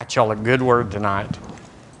got y'all a good word tonight.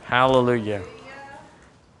 Hallelujah.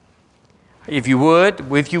 If you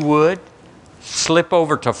would, slip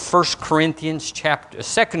over to 2 Corinthians chapter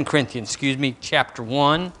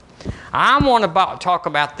 1. I want to talk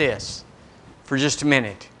about this for just a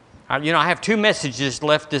minute. I have 2 messages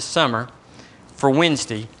left this summer for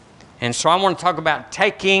Wednesday, and so I want to talk about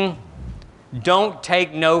don't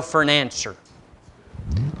take no for an answer.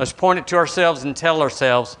 Let's point it to ourselves and tell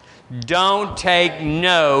ourselves, don't take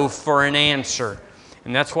no for an answer.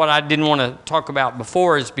 And that's what I didn't want to talk about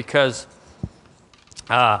before, is because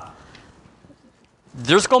there's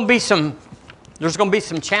going to be some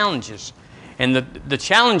challenges. And the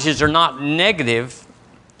challenges are not negative.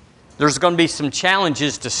 There's going to be some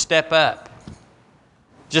challenges to step up.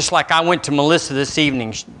 Just like I went to Melissa this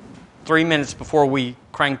evening, 3 minutes before we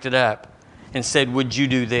cranked it up, and said, would you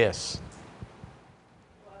do this?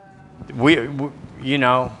 We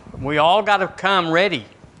all got to come ready.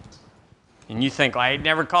 And you think, well, I'd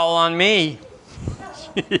never call on me.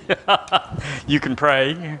 You can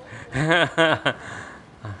pray.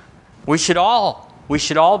 We should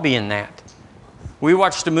all be in that. We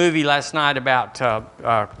watched a movie last night about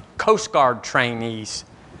Coast Guard trainees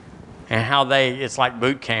and how it's like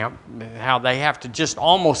boot camp, how they have to just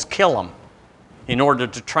almost kill them in order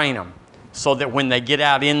to train them, so that when they get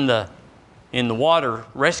out in the water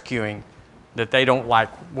rescuing, that they don't like,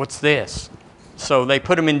 what's this? So they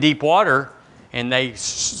put them in deep water, and they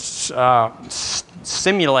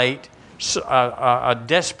simulate a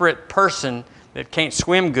desperate person that can't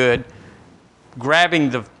swim good grabbing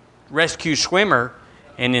the rescue swimmer,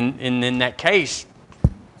 and in that case,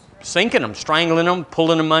 sinking them, strangling them,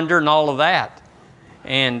 pulling them under, and all of that,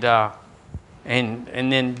 and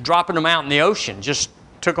then dropping them out in the ocean. Just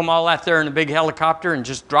took them all out there in a big helicopter and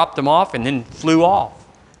just dropped them off, and then flew off.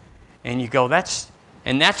 And you go, that's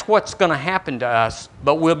what's going to happen to us,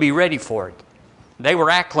 but we'll be ready for it. They were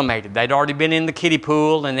acclimated. They'd already been in the kiddie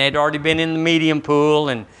pool, and they'd already been in the medium pool,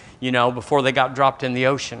 and before they got dropped in the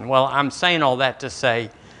ocean. Well, I'm saying all that to say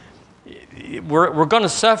we're going to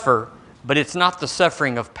suffer, but it's not the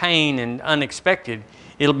suffering of pain and unexpected.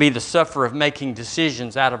 It'll be the suffer of making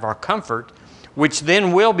decisions out of our comfort, which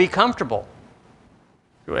then will be comfortable.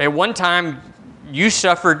 At one time, you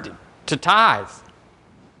suffered to tithe.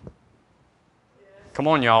 Come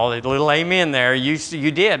on, y'all, a little amen there.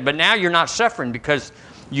 You did, but now you're not suffering because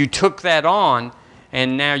you took that on,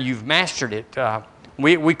 and now you've mastered it.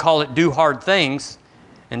 We call it do hard things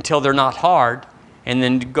until they're not hard, and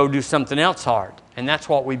then go do something else hard. And that's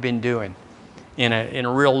what we've been doing in a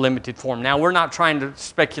real limited form. Now, we're not trying to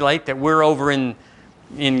speculate that we're over in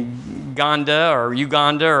Uganda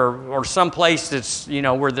or some place that's,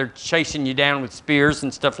 where they're chasing you down with spears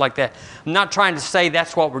and stuff like that. I'm not trying to say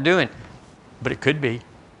that's what we're doing, but it could be.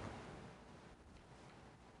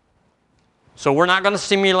 So we're not going to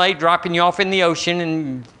simulate dropping you off in the ocean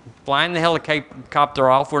and flying the helicopter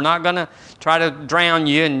off. We're not going to try to drown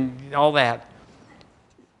you and all that.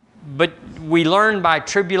 But we learn by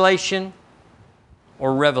tribulation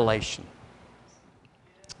or revelation.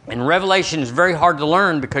 And revelation is very hard to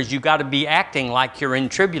learn because you've got to be acting like you're in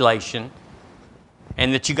tribulation,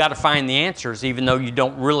 and that you got to find the answers even though you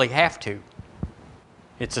don't really have to.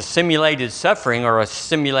 It's a simulated suffering or a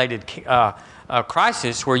simulated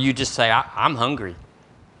crisis where you just say, I'm hungry.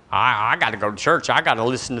 I got to go to church. I got to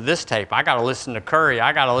listen to this tape. I got to listen to Curry.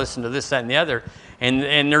 I got to listen to this, that, and the other.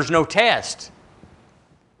 And there's no test.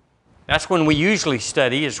 That's when we usually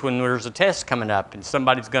study, is when there's a test coming up and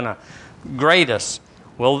somebody's going to grade us.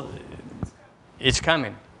 Well, it's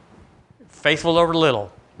coming. Faithful over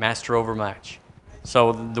little, master over much.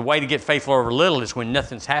 So the way to get faithful over little is when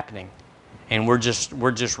nothing's happening, and we're just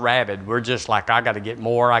rabid. We're just like, I got to get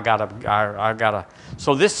more. I gotta.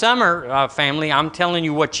 So this summer, family, I'm telling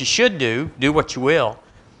you what you should do. Do what you will.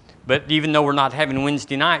 But even though we're not having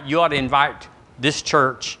Wednesday night, you ought to invite this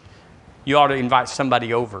church. You ought to invite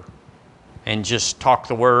somebody over, and just talk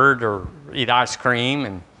the word or eat ice cream.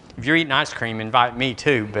 And if you're eating ice cream, invite me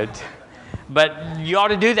too. But you ought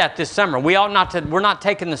to do that this summer. We're not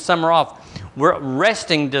taking the summer off.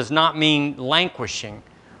 Resting does not mean languishing.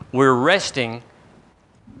 We're resting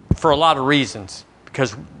for a lot of reasons,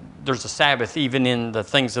 because there's a Sabbath even in the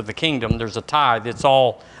things of the kingdom. There's a tithe. It's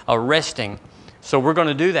all a resting. So we're going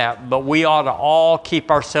to do that, but we ought to all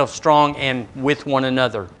keep ourselves strong and with one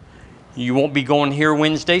another. You won't be going here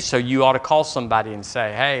Wednesday, so you ought to call somebody and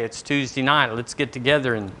say, hey, it's Tuesday night. Let's get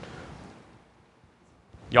together. And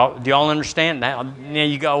do y'all understand that? Now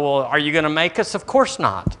you go, well, are you going to make us? Of course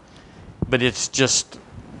not. But it's just,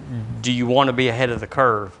 do you want to be ahead of the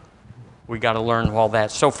curve? We got to learn all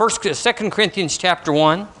that. So 2 Corinthians chapter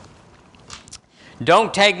 1.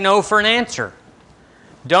 Don't take no for an answer.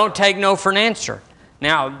 Don't take no for an answer.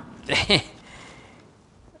 Now,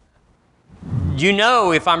 you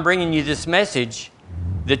know, if I'm bringing you this message,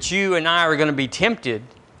 that you and I are going to be tempted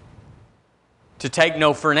to take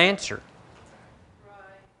no for an answer.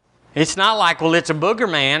 It's not like, well, it's a booger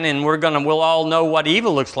man and we'll all know what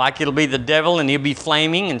evil looks like. It'll be the devil and he'll be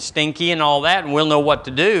flaming and stinky and all that, and we'll know what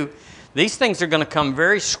to do. These things are going to come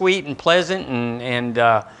very sweet and pleasant and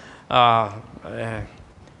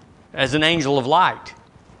as an angel of light.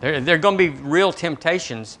 They're going to be real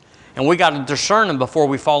temptations, and we got to discern them before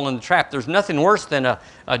we fall in the trap. There's nothing worse than a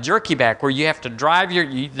jerky back where you have to drive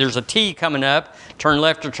there's a T coming up, turn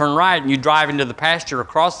left or turn right, and you drive into the pasture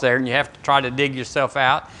across there, and you have to try to dig yourself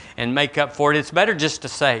out and make up for it. It's better just to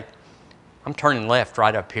say, I'm turning left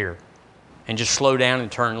right up here, and just slow down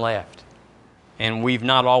and turn left. And we've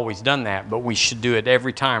not always done that, but we should do it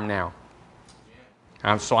every time now.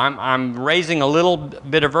 So I'm raising a little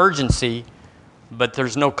bit of urgency, but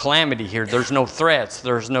there's no calamity here. There's no threats.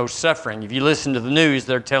 There's no suffering. If you listen to the news,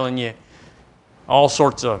 they're telling you all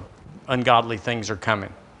sorts of ungodly things are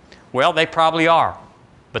coming. Well, they probably are,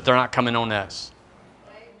 but they're not coming on us.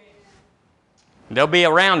 They'll be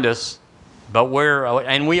around us, but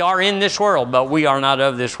we are in this world, but we are not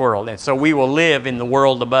of this world. And so we will live in the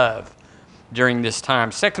world above during this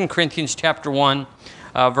time. 2 Corinthians chapter 1,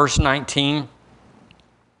 verse 19.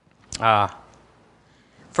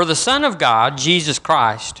 For the Son of God, Jesus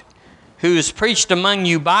Christ, who is preached among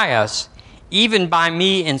you by us, even by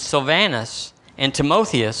me and Silvanus and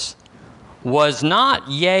Timotheus, was not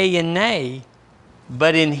yea and nay,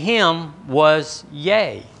 but in him was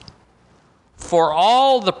yea. For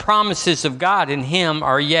all the promises of God in him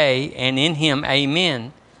are yea, and in him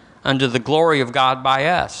amen, unto the glory of God by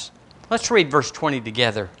us. Let's read verse 20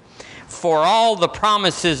 together. For all the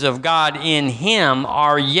promises of God in him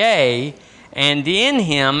are yea, and in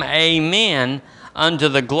him amen, unto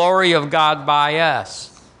the glory of God by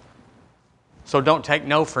us. So don't take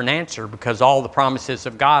no for an answer, because all the promises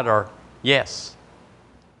of God are yes.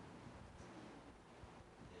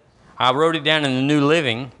 I wrote it down in the New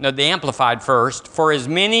Living, no, the Amplified first. For as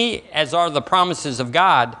many as are the promises of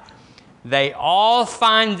God, they all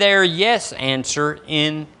find their yes answer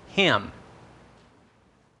in him.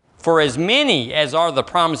 For as many as are the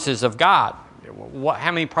promises of God.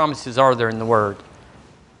 How many promises are there in the Word?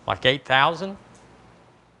 Like 8,000?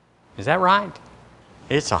 Is that right?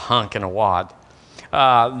 It's a hunk and a wad.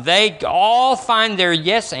 They all find their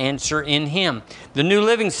yes answer in him. The New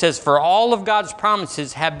Living says, for all of God's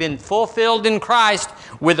promises have been fulfilled in Christ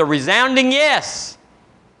with a resounding yes.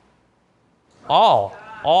 All,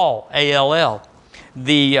 A-L-L.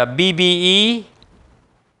 The BBE,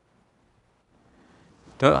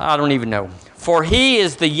 I don't even know. For he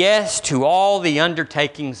is the yes to all the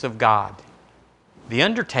undertakings of God. The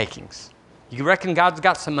undertakings. You reckon God's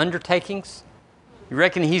got some undertakings? You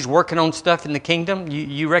reckon he's working on stuff in the kingdom?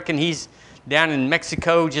 You reckon he's down in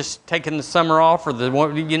Mexico just taking the summer off, or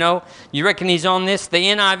you reckon he's on this? The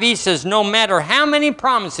NIV says, no matter how many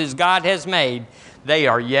promises God has made, they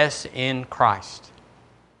are yes in Christ.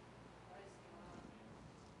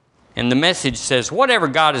 And the Message says, whatever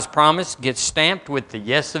God has promised gets stamped with the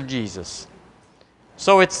yes of Jesus.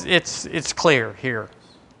 So it's clear here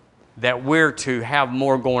that we're to have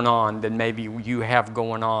more going on than maybe you have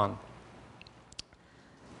going on.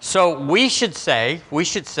 So we should say,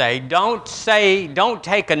 don't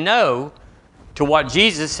take a no to what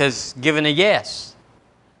Jesus has given a yes.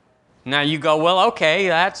 Now you go, well, okay,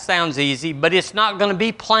 that sounds easy, but it's not going to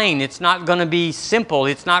be plain. It's not going to be simple.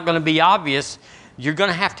 It's not going to be obvious. You're going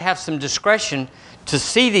to have some discretion to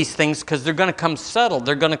see these things, because they're going to come subtle.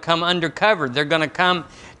 They're going to come undercover. They're going to come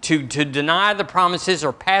to deny the promises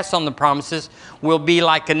or pass on the promises will be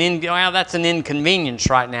like that's an inconvenience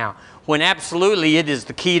right now. When absolutely it is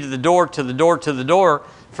the key to the door, to the door, to the door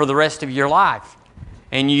for the rest of your life.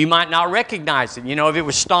 And you might not recognize it. If it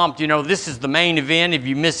was stomped, this is the main event. If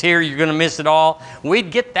you miss here, you're going to miss it all.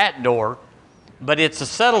 We'd get that door, but it's a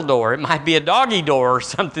subtle door. It might be a doggy door or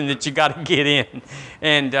something that you got to get in.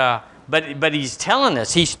 And but he's telling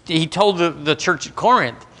us, he told the church at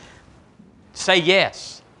Corinth, say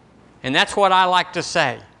yes. And that's what I like to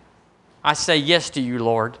say. I say yes to you,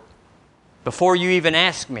 Lord. Before you even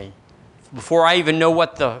ask me, before I even know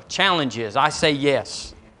what the challenge is, I say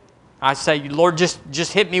yes. I say, Lord,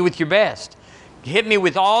 just hit me with your best. Hit me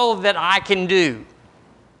with all that I can do.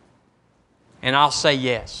 And I'll say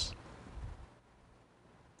yes.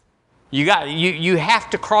 You have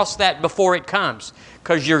to cross that before it comes,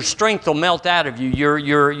 because your strength will melt out of you.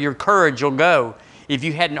 Your courage will go if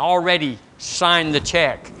you hadn't already signed the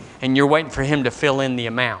check and you're waiting for him to fill in the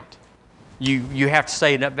amount. You have to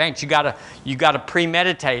say it in advance. You gotta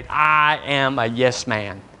premeditate. I am a yes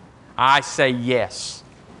man. I say yes.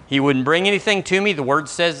 He wouldn't bring anything to me. The Word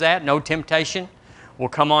says that. No temptation will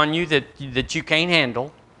come on you that you can't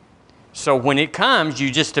handle. So when it comes, you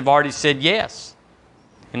just have already said yes.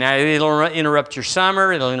 And now it'll interrupt your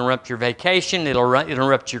summer. It'll interrupt your vacation. It'll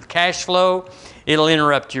interrupt your cash flow. It'll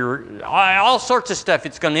interrupt all sorts of stuff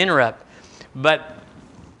it's going to interrupt. But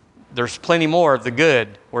there's plenty more of the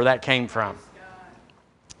good where that came from.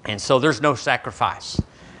 And so there's no sacrifice.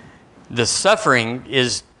 The suffering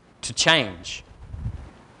is to change.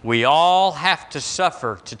 We all have to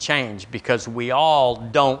suffer to change because we all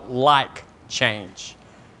don't like change.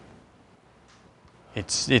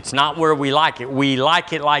 It's not where we like it. We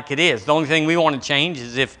like it like it is. The only thing we want to change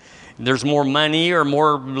is if there's more money or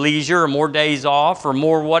more leisure or more days off or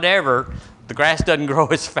more whatever. The grass doesn't grow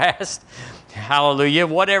as fast. Hallelujah.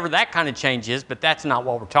 Whatever that kind of change is, but that's not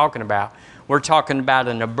what we're talking about. We're talking about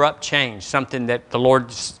an abrupt change, something that the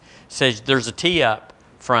Lord says there's a T up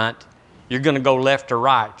front. You're going to go left or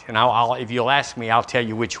right. And if you'll ask me, I'll tell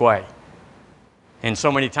you which way. And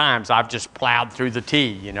so many times I've just plowed through the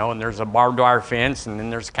T, and there's a barbed wire fence and then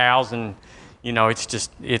there's cows and, it's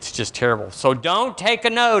just terrible. So don't take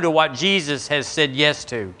a no to what Jesus has said yes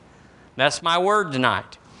to. That's my word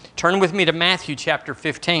tonight. Turn with me to Matthew chapter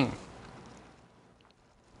 15.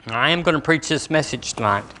 I am going to preach this message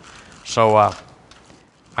tonight. So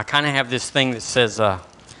I kind of have this thing that says I'm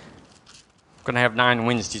going to have 9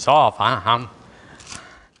 Wednesdays off. I'm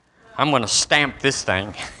going to stamp this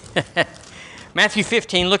thing. Matthew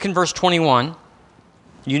 15, look in verse 21.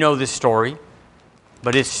 You know this story.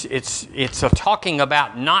 But it's talking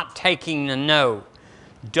about not taking a no.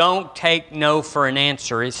 Don't take no for an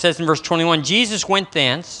answer. It says in verse 21, Jesus went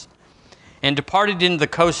thence and departed into the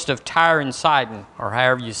coast of Tyre and Sidon, or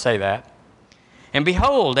however you say that. And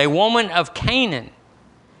behold, a woman of Canaan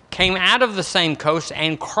came out of the same coast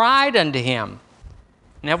and cried unto him.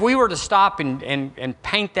 Now, if we were to stop and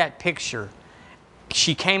paint that picture,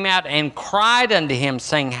 she came out and cried unto him,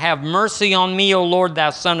 saying, Have mercy on me, O Lord, thou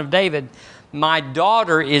son of David. My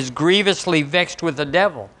daughter is grievously vexed with the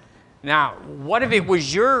devil. Now, what if it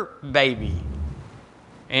was your baby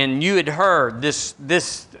and you had heard this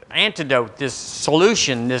antidote, this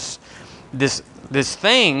solution, this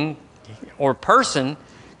thing or person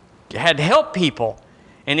had helped people,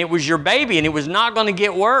 and it was your baby, and it was not going to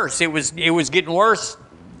get worse. It was getting worse.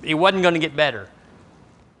 It wasn't going to get better.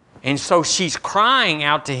 And so she's crying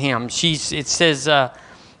out to him. It says,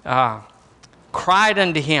 cried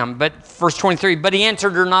unto him. But verse 23, but he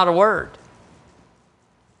answered her not a word.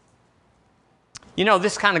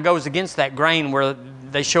 This kind of goes against that grain where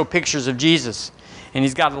they show pictures of Jesus. And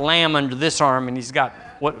he's got a lamb under this arm, and he's got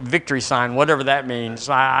what victory sign, whatever that means.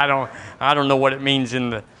 I don't know what it means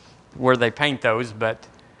where they paint those, but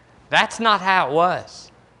that's not how it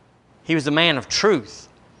was. He was a man of truth,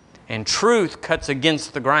 and truth cuts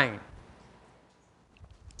against the grain.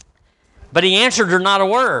 But he answered her not a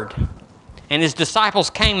word. And his disciples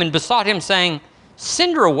came and besought him, saying,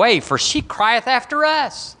 Send her away, for she crieth after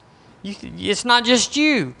us. It's not just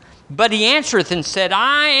you. But he answereth and said,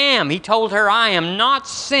 I am. He told her, I am not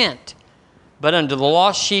sent, but unto the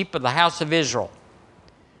lost sheep of the house of Israel.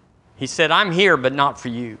 He said, I'm here, but not for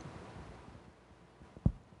you.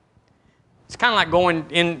 It's kind of like going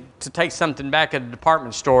in to take something back at a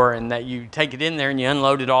department store, and that you take it in there and you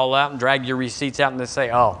unload it all out and drag your receipts out, and they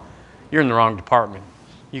say, oh, you're in the wrong department.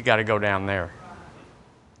 You got to go down there.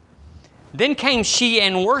 Then came she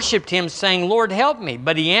and worshipped him, saying, Lord, help me.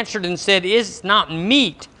 But he answered and said, Is it not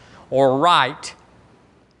meet or right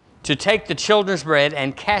to take the children's bread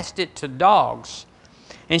and cast it to dogs?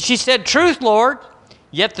 And she said, Truth, Lord,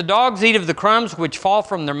 yet the dogs eat of the crumbs which fall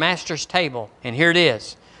from their master's table. And here it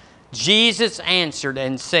is. Jesus answered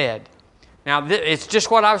and said, now it's just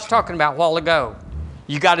what I was talking about a while ago.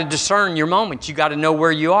 You got to discern your moments. You got to know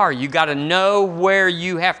where you are. You got to know where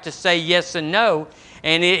you have to say yes and no.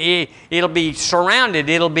 And it'll be surrounded.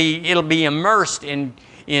 It'll be immersed in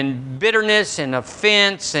bitterness and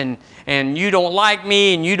offense and you don't like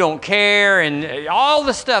me and you don't care and all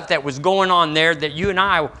the stuff that was going on there that you and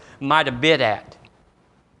I might have bit at.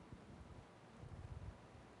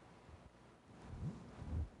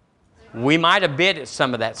 We might have bit at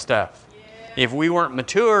some of that stuff. If we weren't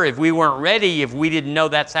mature, if we weren't ready, if we didn't know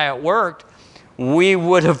that's how it worked, we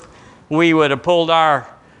would have pulled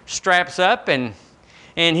our straps up and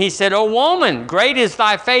he said, O woman, great is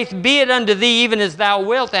thy faith, be it unto thee even as thou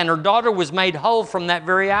wilt. And her daughter was made whole from that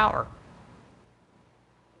very hour.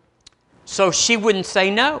 So she wouldn't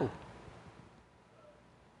say no.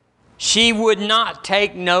 She would not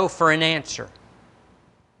take no for an answer.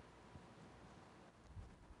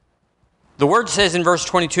 The Word says in verse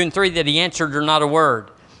 22 and 3 that he answered her not a word.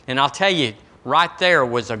 And I'll tell you, right there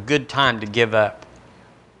was a good time to give up.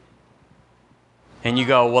 And you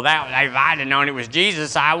go, well, that if I'd have known it was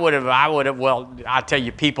Jesus, I would have. Well, I tell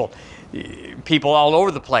you, people all over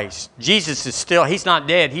the place. Jesus is still, he's not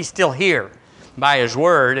dead. He's still here by his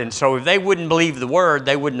word. And so if they wouldn't believe the word,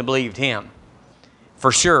 they wouldn't have believed him.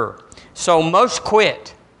 For sure. So most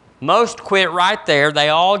quit. Most quit right there. They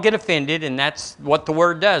all get offended, and that's what the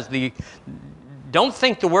word does. Don't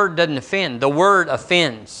think the word doesn't offend. The word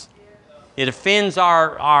offends. It offends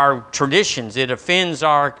our traditions. It offends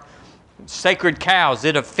our sacred cows.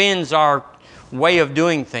 It offends our way of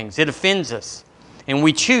doing things. It offends us. And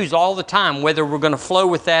we choose all the time whether we're going to flow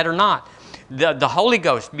with that or not. The Holy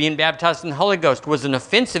Ghost, being baptized in the Holy Ghost, was an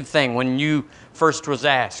offensive thing when you first was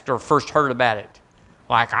asked or first heard about it.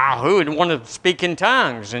 Like, who would want to speak in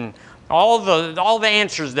tongues? And all the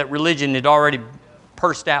answers that religion had already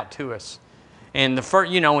pursed out to us. And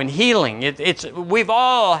in healing, we've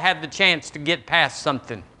all had the chance to get past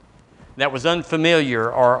something that was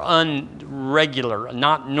unfamiliar or unregular,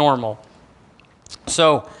 not normal.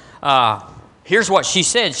 So here's what she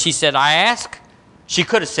said. She said, I ask. She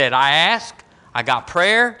could have said, I ask, I got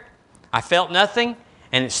prayer, I felt nothing,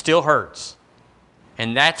 and it still hurts.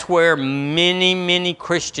 And that's where many, many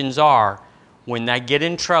Christians are when they get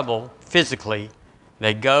in trouble physically.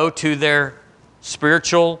 They go to their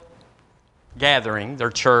spiritual gathering, their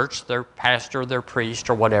church, their pastor, their priest,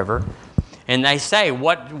 or whatever, and they say,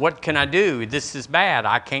 what can I do? This is bad.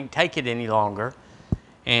 I can't take it any longer.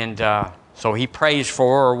 And so he prays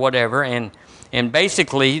for her or whatever, and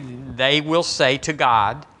basically they will say to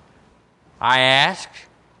God, I ask,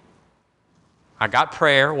 I got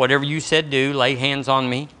prayer, whatever you said do, lay hands on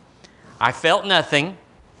me. I felt nothing.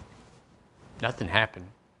 Nothing happened.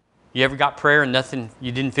 You ever got prayer and nothing,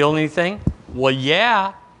 you didn't feel anything? Well,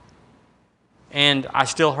 yeah. And I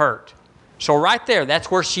still hurt. So right there, that's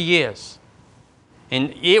where she is.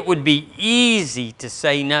 And it would be easy to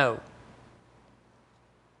say no.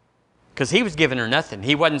 Because he was giving her nothing.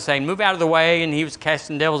 He wasn't saying, move out of the way, and he was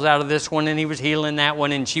casting devils out of this one, and he was healing that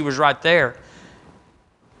one, and she was right there.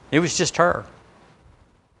 It was just her.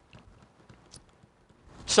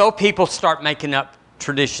 So people start making up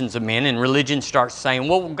traditions of men, and religion starts saying,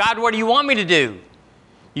 well, God, what do you want me to do?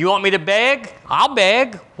 You want me to beg? I'll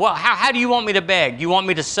beg. Well, how do you want me to beg? You want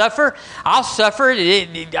me to suffer? I'll suffer.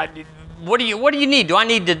 What do you need? Do I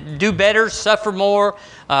need to do better, suffer more,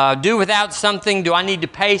 do without something? Do I need to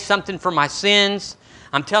pay something for my sins?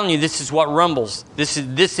 I'm telling you, this is what rumbles. This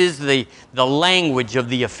is the language of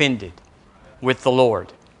the offended with the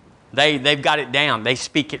Lord. They've got it down. They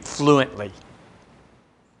speak it fluently.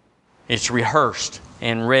 It's rehearsed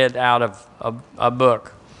and read out of a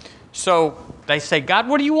book. So they say, God,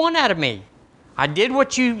 what do you want out of me? I did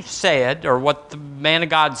what you said, or what the man of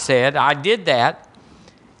God said. I did that.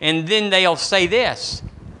 And then they'll say this.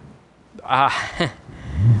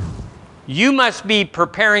 You must be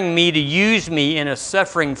preparing me to use me in a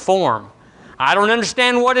suffering form. I don't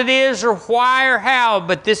understand what it is or why or how,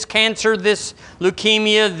 but this cancer, this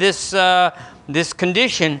leukemia, this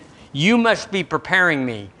condition, you must be preparing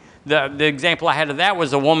me. The example I had of that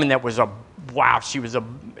was a woman that was she was an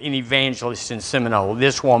evangelist in Seminole.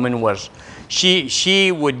 This woman was,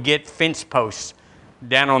 she would get fence posts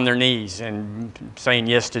down on their knees and saying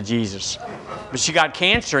yes to Jesus. But she got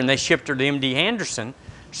cancer and they shipped her to MD Anderson.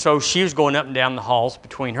 So she was going up and down the halls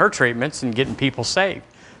between her treatments and getting people saved.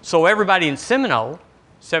 So everybody in Seminole,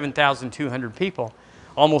 7,200 people,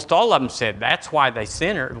 almost all of them said that's why they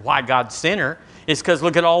sent her, why God sent her, is because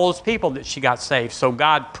look at all those people that she got saved. So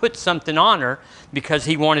God put something on her because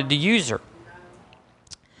he wanted to use her.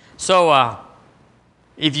 So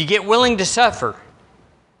if you get willing to suffer,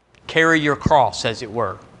 carry your cross, as it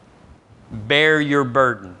were. Bear your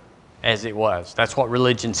burden, as it was. That's what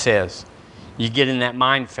religion says. You get in that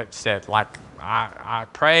mindset, like, I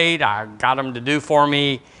prayed, I got them to do for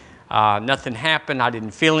me, nothing happened, I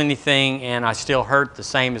didn't feel anything, and I still hurt the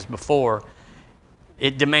same as before.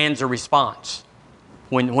 It demands a response.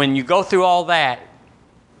 When you go through all that,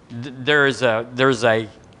 there's a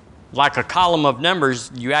like a column of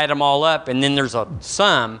numbers, you add them all up, and then there's a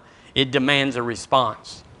sum. It demands a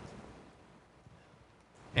response.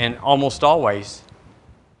 And almost always,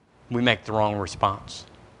 we make the wrong response.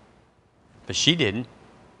 But she didn't.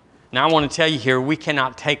 Now I want to tell you here, we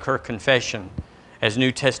cannot take her confession as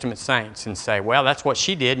New Testament saints and say, well, that's what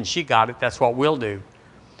she did and she got it, that's what we'll do.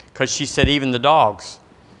 Because she said, even the dogs.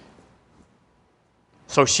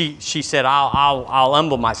 So she said, I'll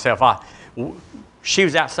humble myself. She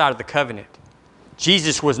was outside of the covenant.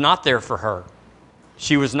 Jesus was not there for her.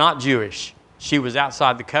 She was not Jewish. She was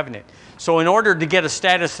outside the covenant. So in order to get a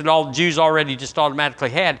status that all Jews already just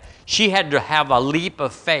automatically had, she had to have a leap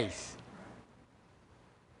of faith.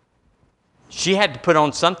 She had to put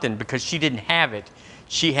on something because she didn't have it.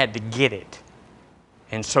 She had to get it.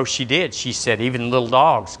 And so she did. She said, even little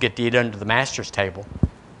dogs get to eat under the master's table.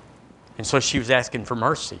 And so she was asking for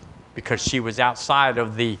mercy because she was outside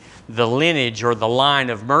of the lineage or the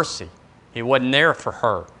line of mercy. It wasn't there for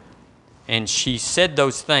her. And she said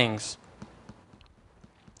those things,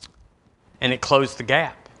 and it closed the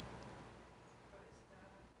gap.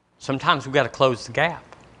 Sometimes we've got to close the gap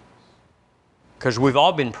because we've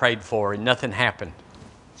all been prayed for and nothing happened,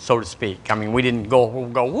 so to speak. I mean, we didn't go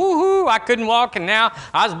woohoo, I couldn't walk, and now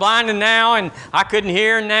I was blind, and now, and I couldn't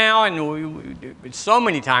hear, and now, and so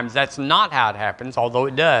many times that's not how it happens, although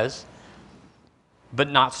it does, but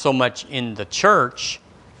not so much in the church.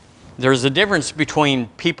 There's a difference between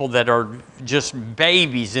people that are just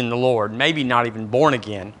babies in the Lord, maybe not even born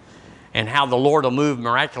again, and how the Lord will move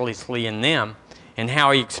miraculously in them, and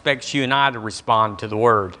how He expects you and I to respond to the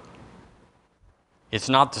Word. It's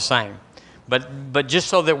not the same. But just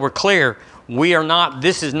so that we're clear,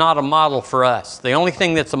 this is not a model for us. The only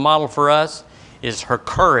thing that's a model for us is her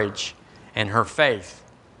courage and her faith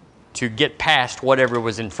to get past whatever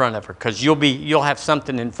was in front of her. Because you'll have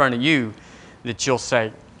something in front of you that you'll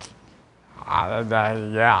say,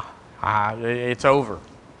 it's over.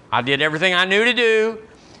 I did everything I knew to do.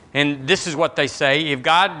 And this is what they say, if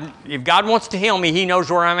God wants to heal me, He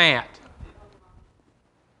knows where I'm at.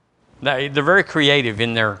 They're very creative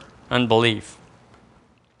in their unbelief.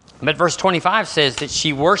 But verse 25 says that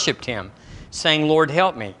she worshiped Him, saying, Lord,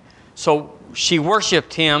 help me. So she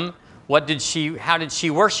worshiped Him. How did she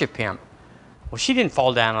worship Him? Well, she didn't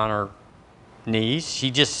fall down on her knees.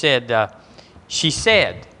 She just said,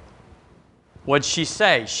 what'd she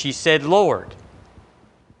say? She said, Lord.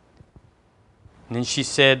 And then she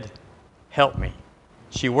said, help me.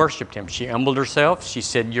 She worshiped Him. She humbled herself. She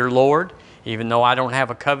said, you're Lord, even though I don't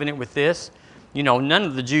have a covenant with this. You know, none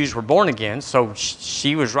of the Jews were born again, so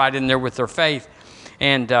she was right in there with her faith.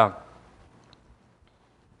 And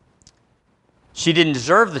she didn't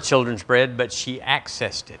deserve the children's bread, but she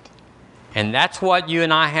accessed it. And that's what you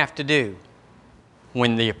and I have to do.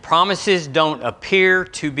 When the promises don't appear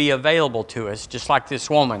to be available to us, just like this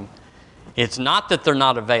woman, it's not that they're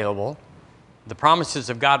not available. The promises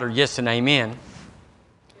of God are yes and amen.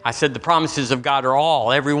 I said the promises of God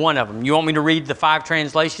are every one of them. You want me to read the 5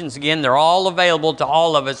 translations again? They're all available to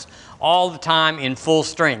all of us all the time in full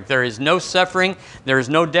strength. There is no suffering. There is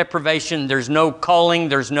no deprivation. There's no culling.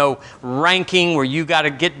 There's no ranking where you got to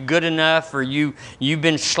get good enough or you've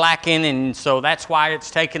been slacking and so that's why it's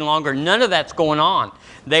taking longer. None of that's going on.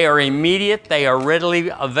 They are immediate. They are readily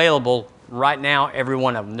available right now, every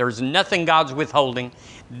one of them. There's nothing God's withholding.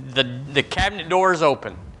 The cabinet door is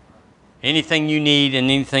open. Anything you need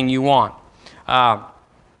and anything you want.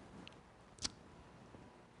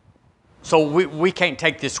 So we can't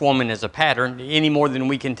take this woman as a pattern any more than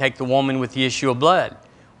we can take the woman with the issue of blood.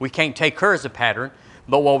 We can't take her as a pattern.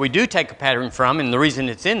 But what we do take a pattern from, and the reason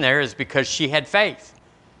it's in there is because she had faith.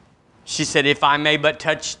 She said, if I may but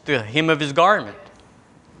touch the hem of His garment.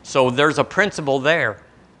 So there's a principle there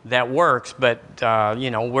that works, but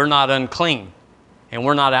we're not unclean. And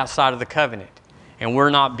we're not outside of the covenant. And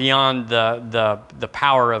we're not beyond the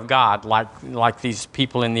power of God like these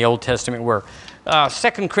people in the Old Testament were.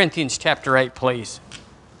 2 Corinthians chapter 8, please.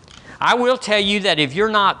 I will tell you that if you're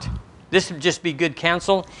not, this would just be good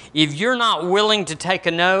counsel, if you're not willing to take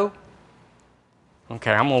a no,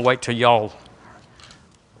 okay, I'm going to wait till y'all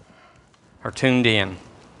are tuned in.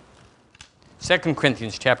 2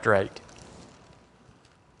 Corinthians chapter 8.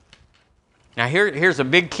 Now here's a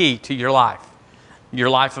big key to your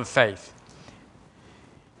life of faith.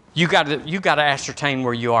 You got to ascertain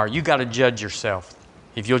where you are. You got to judge yourself.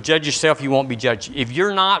 If you'll judge yourself, you won't be judged. If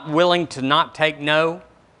you're not willing to not take no,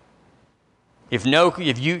 if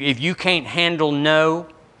you can't handle no,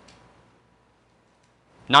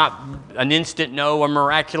 not an instant no, a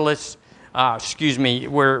miraculous,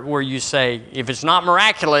 where you say, if it's not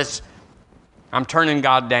miraculous, I'm turning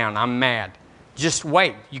God down. I'm mad. Just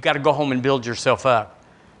wait. You got to go home and build yourself up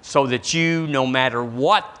so that no matter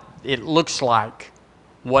what it looks like,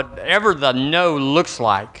 whatever the no looks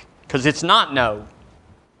like, because it's not no.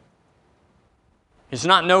 It's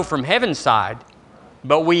not no from heaven's side,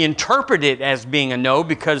 but we interpret it as being a no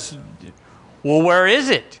because, well, where is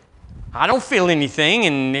it? I don't feel anything,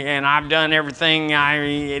 and I've done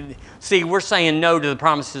everything. See, we're saying no to the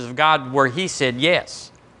promises of God where He said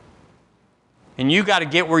yes. And you got to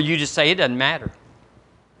get where you just say it doesn't matter.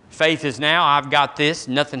 Faith is now, I've got this.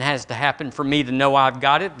 Nothing has to happen for me to know I've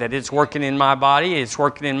got it, that it's working in my body, it's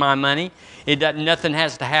working in my money. Nothing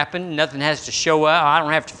has to happen. Nothing has to show up. I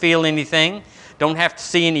don't have to feel anything. Don't have to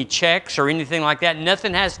see any checks or anything like that.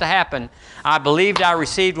 Nothing has to happen. I believed, I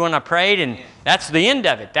received when I prayed, and that's the end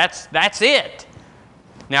of it. That's it.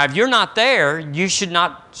 Now, if you're not there, you should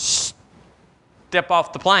not step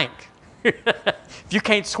off the plank. If you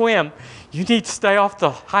can't swim, you need to stay off the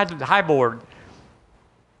high board.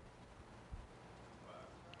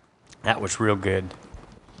 That was real good.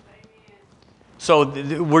 So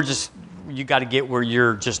you got to get where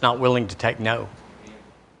you're just not willing to take no.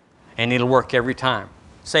 And it'll work every time.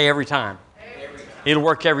 Say every time. Every time. It'll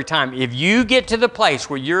work every time. If you get to the place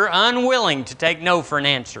where you're unwilling to take no for an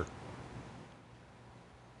answer,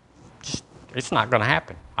 it's not going to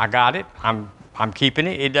happen. I got it. I'm keeping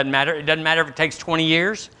it. It doesn't matter. It doesn't matter if it takes 20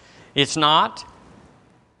 years. It's not.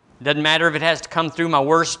 It doesn't matter if it has to come through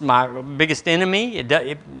my biggest enemy. It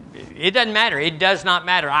doesn't matter. It does not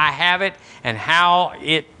matter. I have it, and how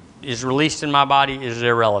it is released in my body is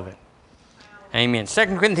irrelevant. Amen.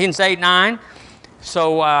 2 Corinthians 8:9.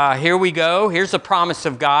 So here we go. Here's the promise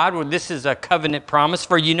of God. Well, this is a covenant promise.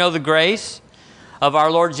 For you know the grace of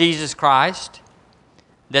our Lord Jesus Christ,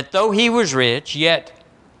 that though he was rich, yet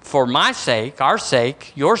for my sake, our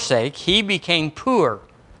sake, your sake, he became poor.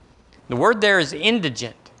 The word there is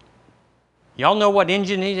indigent. Y'all know what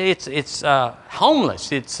indigent is? It's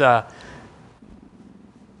homeless. It's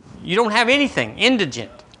you don't have anything.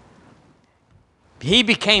 Indigent. He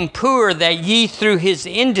became poor that ye through his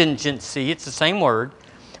indigency, it's the same word,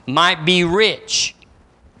 might be rich.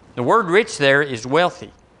 The word rich there is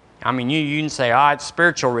wealthy. I mean, you can say, it's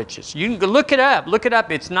spiritual riches. You can go look it up. Look it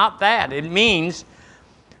up. It's not that. It means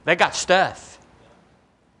they got stuff.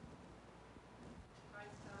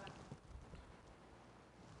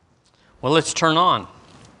 Well, let's turn on.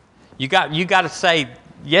 You got to say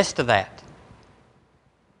yes to that.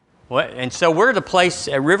 And so we're at a place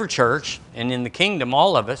at River Church and in the kingdom,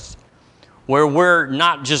 all of us, where we're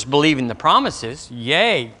not just believing the promises.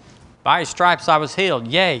 Yea, by his stripes I was healed.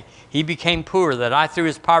 Yea, he became poor that I through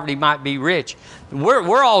his poverty might be rich.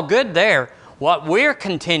 We're all good there. What we're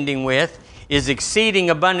contending with is exceeding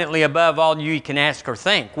abundantly above all you can ask or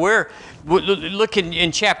think. We're looking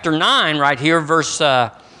in chapter 9 right here, verse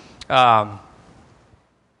 8.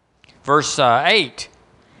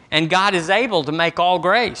 And God is able to make all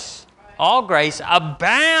grace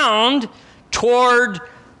abound toward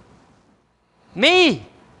me.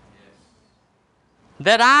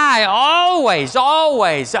 That I always,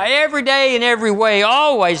 every day in every way,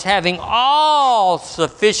 always having all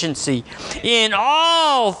sufficiency in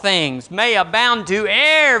all things, may abound to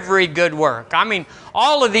every good work. I mean,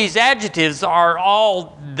 all of these adjectives are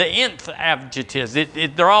all the nth adjectives.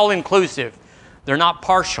 They're all inclusive. They're not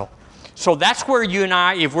partial. So that's where you and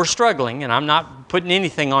I, if we're struggling, and I'm not putting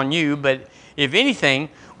anything on you, but if anything,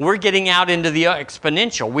 we're getting out into the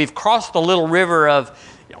exponential. We've crossed the little river of,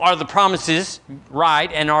 are the promises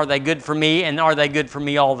right, and are they good for me, and are they good for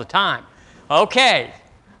me all the time? Okay,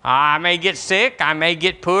 I may get sick, I may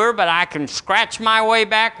get poor, but I can scratch my way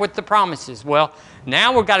back with the promises. Well,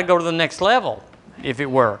 now we've got to go to the next level, if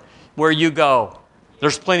it were, where you go,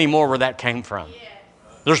 there's plenty more where that came from.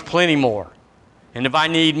 There's plenty more. And if I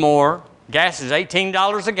need more, gas is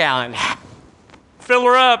 $18 a gallon. Fill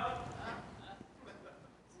her up.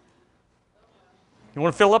 You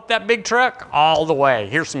want to fill up that big truck? All the way.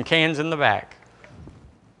 Here's some cans in the back.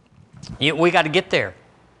 We got to get there.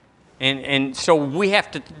 And so we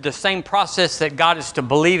have to, the same process that God is to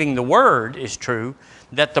believing the Word is true,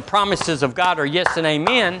 that the promises of God are yes and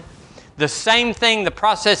amen. The same thing, the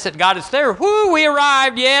process that God is there. Whoo, we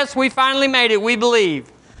arrived. Yes, we finally made it. We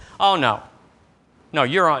believe. Oh, no. No,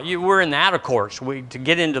 we're in the outer courts. To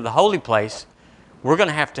get into the holy place, we're going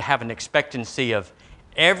to have an expectancy of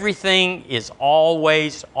everything is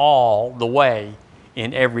always all the way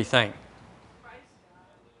in everything.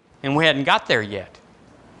 And we hadn't got there yet.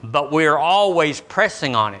 But we're always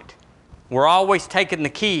pressing on it. We're always taking the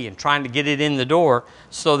key and trying to get it in the door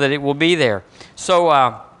so that it will be there. So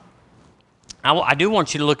I do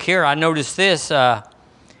want you to look here. I noticed this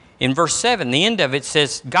in verse 7. The end of it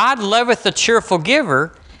says, God loveth a cheerful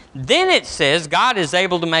giver. Then it says, God is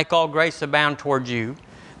able to make all grace abound toward you,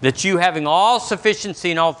 that you having all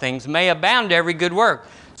sufficiency in all things may abound to every good work.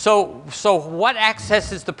 So what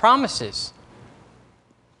accesses the promises?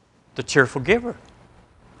 The cheerful giver.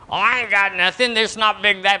 Oh, I ain't got nothing. There's not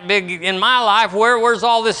that big in my life. Where's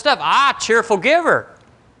all this stuff? Cheerful giver.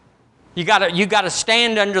 You gotta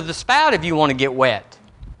stand under the spout if you want to get wet.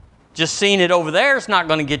 Just seeing it over there is not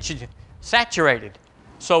going to get you saturated.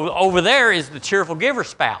 So over there is the cheerful giver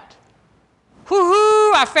spout.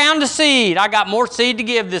 Woo-hoo, I found a seed. I got more seed to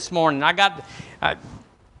give this morning.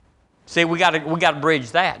 See, we got to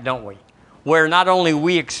bridge that, don't we? Where not only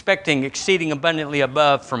we expecting exceeding abundantly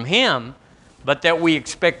above from Him, but that we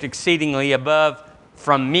expect exceedingly above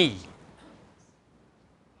from me.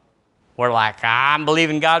 We're like, I'm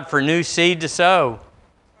believing God for new seed to sow.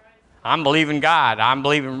 I'm believing God. I'm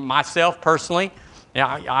believing myself personally.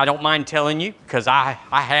 I don't mind telling you because I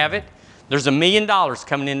have it. There's $1 million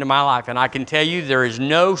coming into my life, and I can tell you there is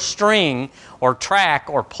no string or track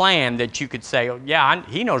or plan that you could say, oh, yeah,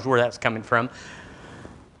 he knows where that's coming from.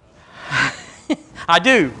 I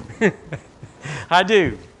do. I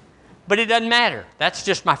do. But it doesn't matter. That's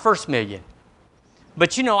just my first million.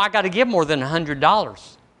 But I got to give more than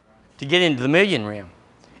 $100 to get into the million realm.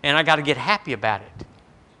 And I got to get happy about it.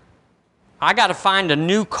 I got to find a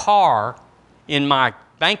new car in my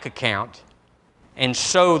bank account and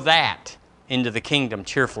sow that into the kingdom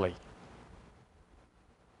cheerfully.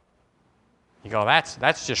 You go,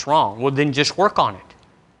 that's just wrong. Well, then just work on it.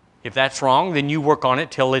 If that's wrong, then you work on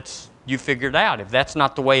it till you figure it out. If that's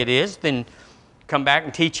not the way it is, then come back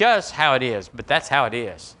and teach us how it is. But that's how it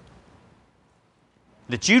is.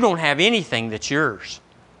 That you don't have anything that's yours.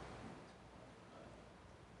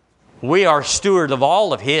 We are steward of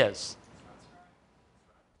all of His.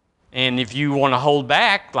 And if you want to hold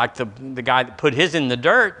back, like the guy that put his in the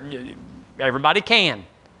dirt, everybody can.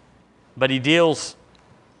 But He doesn't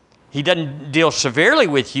deal severely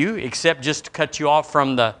with you except just to cut you off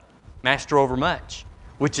from the master over much,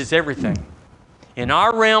 which is everything. In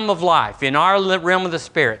our realm of life, in our realm of the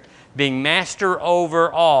Spirit, being master over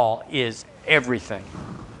all is everything.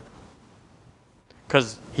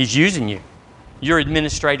 Because He's using you. You're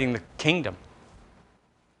administrating the kingdom.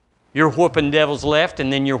 You're whooping devils left,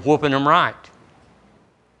 and then you're whooping them right.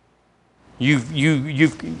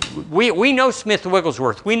 We know Smith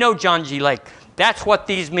Wigglesworth. We know John G. Lake. That's what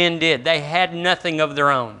these men did. They had nothing of their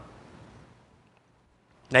own.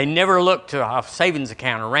 They never looked to a savings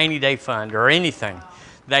account, a rainy day fund, or anything.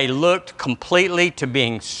 They looked completely to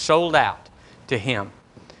being sold out to Him.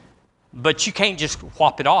 But you can't just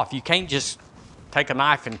whop it off. You can't just take a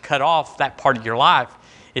knife and cut off that part of your life.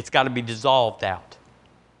 It's got to be dissolved out.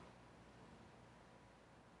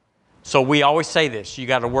 So we always say this. You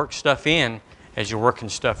got to work stuff in as you're working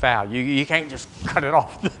stuff out. You can't just cut it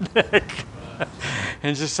off the neck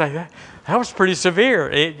and just say, that was pretty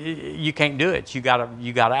severe. You can't do it. You got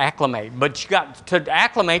to acclimate. But to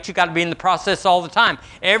acclimate, you got to be in the process all the time.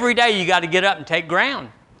 Every day you got to get up and take ground.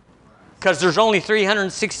 Because there's only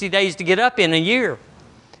 360 days to get up in a year.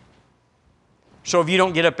 So if you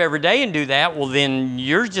don't get up every day and do that, well then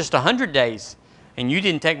you're just 100 days. And you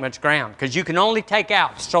didn't take much ground. Because you can only take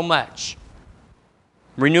out so much.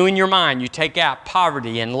 Renewing your mind, you take out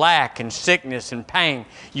poverty and lack and sickness and pain.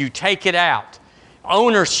 You take it out.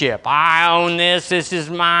 Ownership. I own this. This is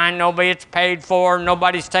mine. Nobody it's paid for.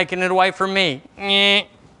 Nobody's taking it away from me.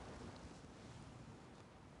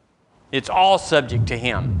 It's all subject to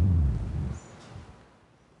Him.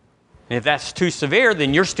 And if that's too severe,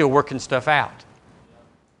 then you're still working stuff out.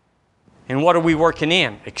 And what are we working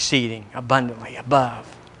in? Exceeding abundantly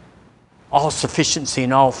above. All sufficiency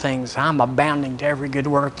in all things. I'm abounding to every good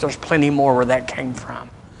work. There's plenty more where that came from.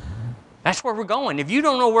 That's where we're going. If you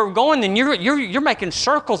don't know where we're going, then you're making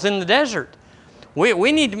circles in the desert.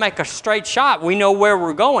 We need to make a straight shot. We know where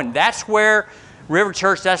we're going. That's where, River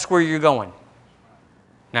Church, that's where you're going.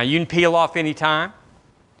 Now, you can peel off any time.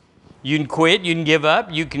 You can quit. You can give up.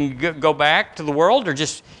 You can go back to the world, but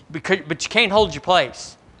you can't hold your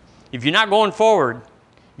place. If you're not going forward,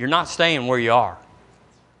 you're not staying where you are.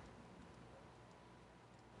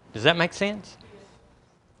 Does that make sense?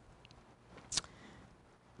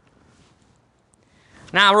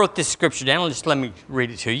 Now I wrote this scripture down. Just let me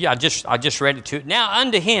read it to you. I just read it to you. Now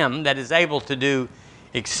unto Him that is able to do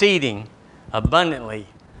exceeding abundantly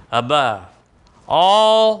above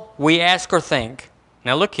all we ask or think.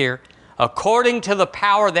 Now look here. According to the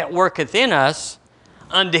power that worketh in us,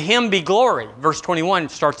 unto Him be glory. Verse 21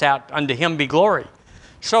 starts out, unto Him be glory.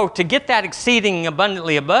 So to get that exceeding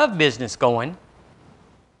abundantly above business going,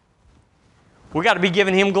 we got to be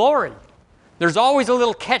giving Him glory. There's always a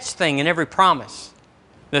little catch thing in every promise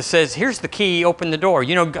that says, here's the key, open the door.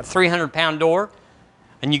 You know, got a 300-pound door,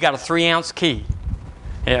 and you got a 3-ounce key.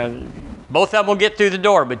 And both of them will get through the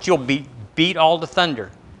door, but you'll beat all the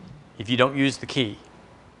thunder if you don't use the key.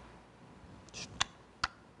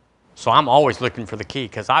 So I'm always looking for the key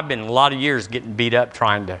because I've been a lot of years getting beat up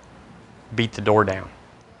trying to beat the door down.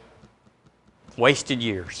 Wasted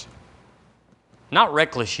years. Not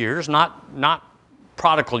reckless years, not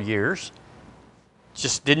prodigal years.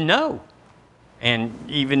 just didn't know. And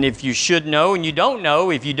even if you should know and you don't know,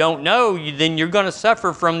 if you don't know, then you're going to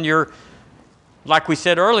suffer from your, like we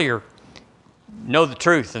said earlier, know the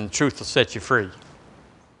truth and the truth will set you free.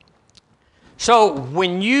 So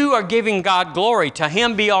when you are giving God glory, to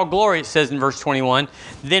Him be all glory, it says in verse 21,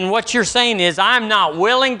 then what you're saying is, I'm not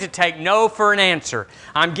willing to take no for an answer.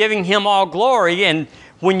 I'm giving Him all glory, and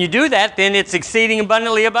when you do that, then it's exceeding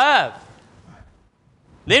abundantly above.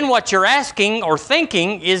 Then what you're asking or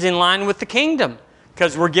thinking is in line with the kingdom,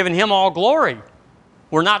 because we're giving Him all glory.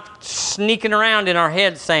 We're not sneaking around in our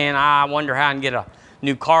heads saying, I wonder how I can get a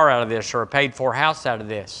new car out of this or a paid-for house out of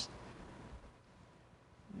this.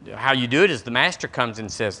 How you do it is the master comes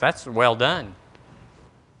and says, that's well done.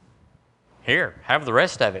 Here, have the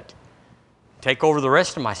rest of it. Take over the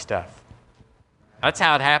rest of my stuff. That's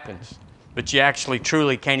how it happens. But you actually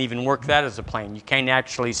truly can't even work that as a plan. You can't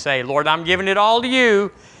actually say, Lord, I'm giving it all to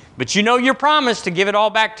you, but you know your promise to give it all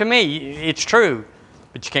back to me. It's true,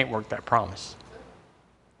 but you can't work that promise.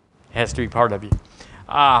 It has to be part of you.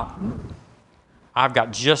 I've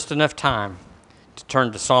got just enough time to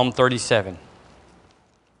turn to Psalm 37.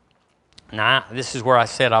 Now, this is where I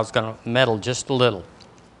said I was going to meddle just a little.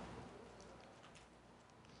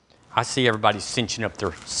 I see everybody cinching up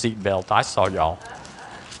their seatbelt. I saw y'all.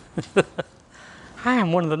 I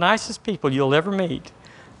am one of the nicest people you'll ever meet.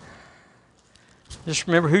 Just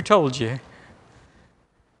remember who told you.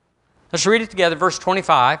 Let's read it together, verse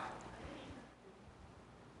 25.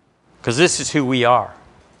 Because this is who we are.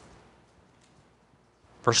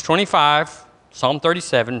 Verse 25, Psalm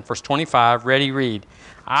 37, verse 25, ready, read.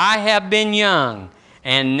 I have been young,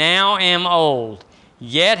 and now am old,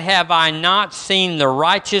 yet have I not seen the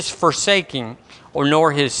righteous forsaking, or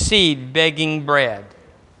nor his seed begging bread.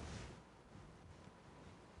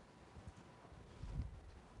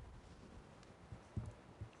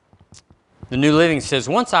 The New Living says,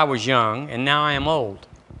 once I was young, and now I am old,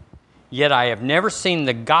 yet I have never seen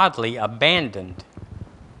the godly abandoned,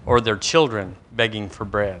 or their children begging for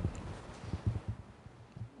bread.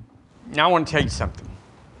 Now I want to tell you something.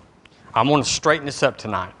 I'm going to straighten this up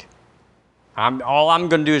tonight. All I'm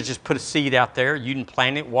going to do is just put a seed out there. You can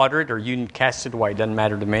plant it, water it, or you can cast it away. It doesn't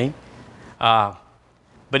matter to me. But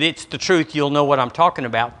it's the truth. You'll know what I'm talking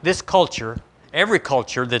about. This culture, every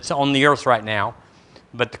culture that's on the earth right now,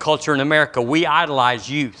 but the culture in America, we idolize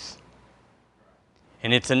youth.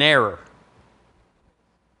 And it's an error.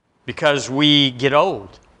 Because we get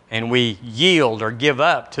old and we yield or give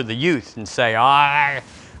up to the youth and say,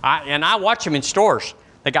 and I watch them in stores.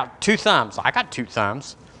 They got two thumbs. I got two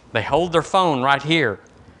thumbs. They hold their phone right here.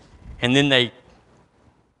 And then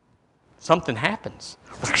something happens.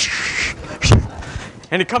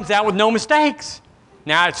 And it comes out with no mistakes.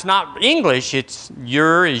 Now, it's not English. It's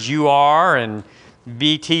you're as you are and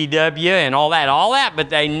BTW and all that.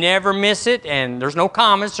 But they never miss it. And there's no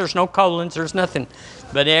commas. There's no colons. There's nothing.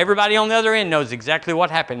 But everybody on the other end knows exactly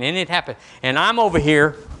what happened. And it happened. And I'm over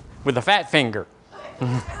here with a fat finger.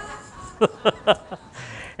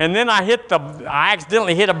 And then I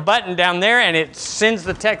accidentally hit a button down there and it sends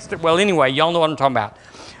the text. Well, anyway, y'all know what I'm talking about.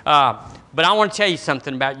 But I want to tell you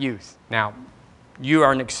something about youth. Now, you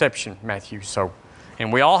are an exception, Matthew.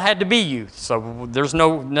 And we all had to be youth. So there's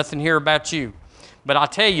nothing here about you. But I'll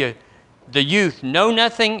tell you, the youth know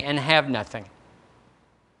nothing and have nothing.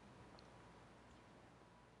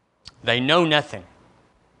 They know nothing.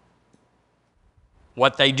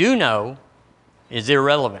 What they do know is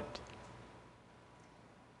irrelevant.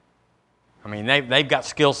 I mean, they've got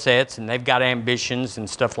skill sets and they've got ambitions and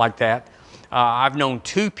stuff like that. I've known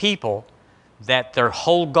two people that their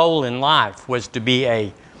whole goal in life was to be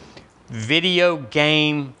a video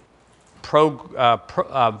game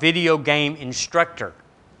instructor,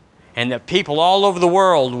 and that people all over the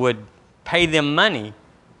world would pay them money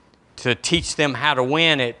to teach them how to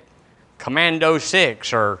win at Commando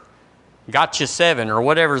 6 or Gotcha 7 or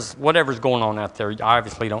whatever's going on out there. I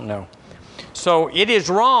obviously don't know. So it is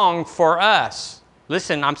wrong for us.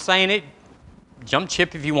 Listen, I'm saying it, jump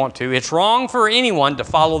ship if you want to. It's wrong for anyone to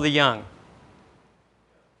follow the young.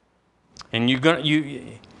 And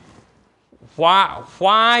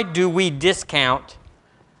why do we discount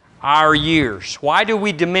our years? Why do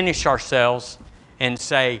we diminish ourselves and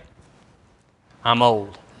say, I'm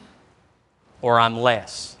old, or I'm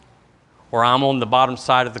less, or I'm on the bottom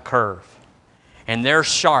side of the curve, and they're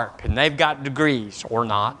sharp, and they've got degrees, or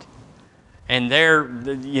not, and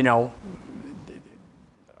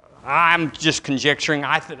I'm just conjecturing.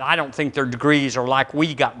 I don't think their degrees are like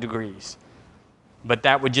we got degrees. But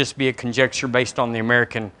that would just be a conjecture based on the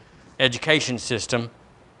American education system.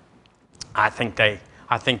 I think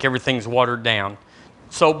everything's watered down.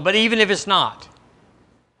 So, but even if it's not,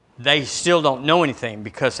 they still don't know anything,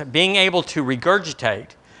 because being able to regurgitate,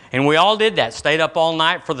 and we all did that, stayed up all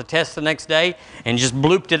night for the test the next day and just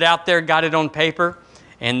blooped it out there, got it on paper,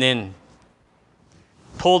 and then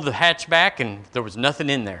pulled the hatch back and there was nothing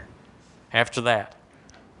in there after that.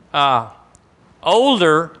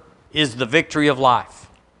 Older is the victory of life.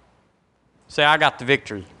 Say, I got the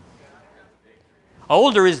victory.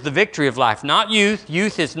 Older is the victory of life, not youth.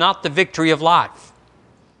 Youth is not the victory of life.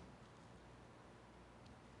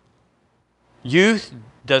 Youth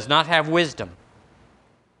does not have wisdom.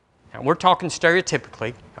 Now, we're talking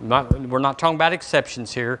stereotypically. We're not talking about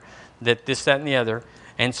exceptions here, that this, that, and the other.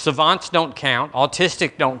 And savants don't count.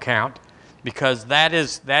 Autistic don't count, because that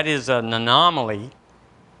is an anomaly,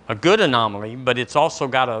 a good anomaly, but it's also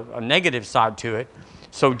got a negative side to it.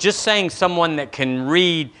 So just saying someone that can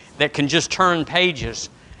read, that can just turn pages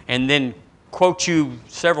and then quote you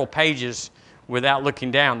several pages without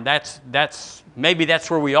looking down, maybe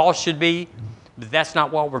that's where we all should be, but that's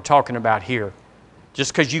not what we're talking about here.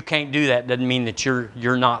 Just because you can't do that doesn't mean that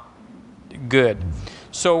you're not good.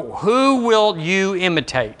 So who will you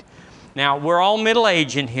imitate? Now, we're all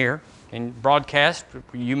middle-aged in here. In broadcast,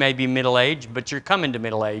 you may be middle-aged, but you're coming to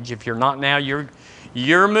middle age. If you're not now,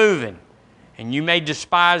 you're moving. And you may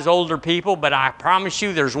despise older people, but I promise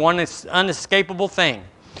you there's one unescapable thing.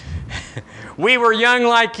 We were young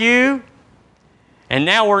like you, and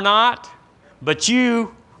now we're not. But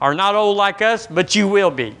you are not old like us, but you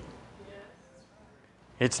will be.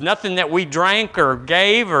 It's nothing that we drank or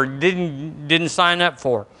gave or didn't sign up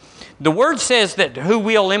for. The Word says that who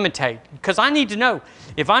we'll imitate, because I need to know,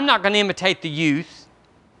 if I'm not going to imitate the youth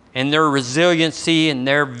and their resiliency and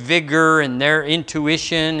their vigor and their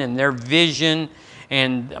intuition and their vision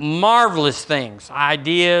and marvelous things,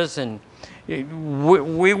 ideas, and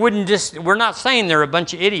we're not saying they're a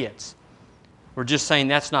bunch of idiots. We're just saying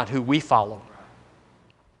that's not who we follow.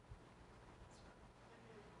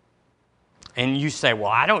 And you say,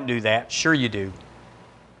 well, I don't do that. Sure you do.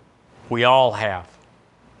 We all have.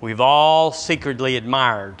 We've all secretly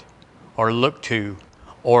admired or looked to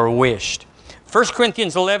or wished. 1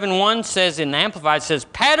 Corinthians 11:1 says, in the Amplified, says,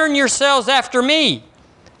 pattern yourselves after me.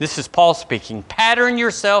 This is Paul speaking. Pattern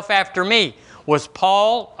yourself after me. Was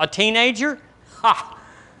Paul a teenager? Ha!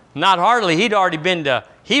 Not hardly. He'd already been to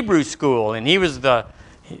Hebrew school, and he was the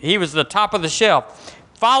top of the shelf.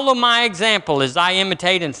 Follow my example as I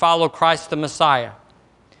imitate and follow Christ the Messiah.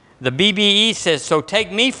 The BBE says, so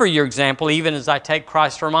take me for your example, even as I take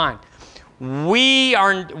Christ for mine.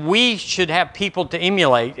 We should have people to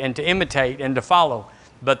emulate and to imitate and to follow,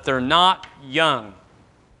 but they're not young.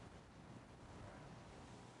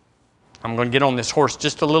 I'm going to get on this horse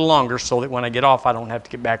just a little longer so that when I get off, I don't have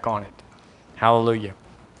to get back on it. Hallelujah.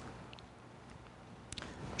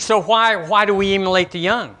 So why do we emulate the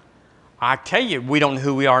young? I tell you, we don't know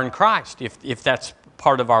who we are in Christ. If that's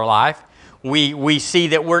part of our life, we see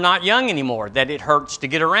that we're not young anymore, that it hurts to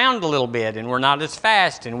get around a little bit, and we're not as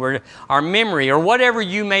fast, and our memory, or whatever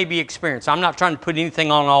you may be experiencing. I'm not trying to put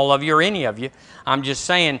anything on all of you or any of you. I'm just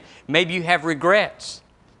saying, maybe you have regrets.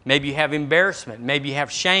 Maybe you have embarrassment. Maybe you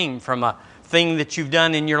have shame from a thing that you've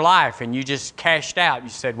done in your life, and you just cashed out. You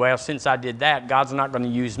said, well, since I did that, God's not going to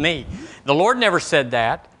use me. The Lord never said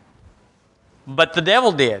that, but the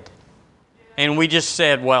devil did. And we just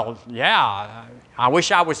said, well, yeah, I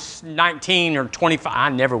wish I was 19 or 25. I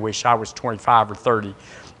never wish I was 25 or 30.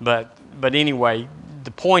 But anyway,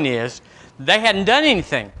 the point is, they hadn't done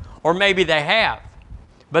anything. Or maybe they have.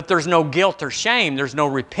 But there's no guilt or shame. There's no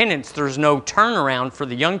repentance. There's no turnaround for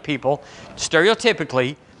the young people.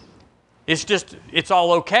 Stereotypically, it's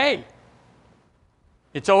all okay.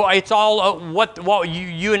 It's all what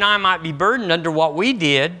you and I might be burdened under what we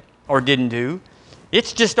did or didn't do.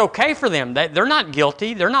 It's just okay for them. They're not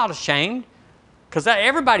guilty. They're not ashamed, because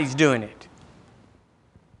everybody's doing it.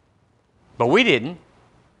 But we didn't.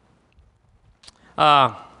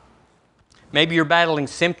 Maybe you're battling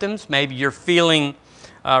symptoms. Maybe you're feeling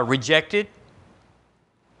rejected.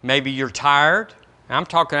 Maybe you're tired. I'm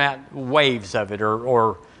talking about waves of it,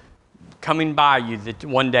 or coming by you that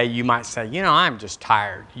one day you might say, I'm just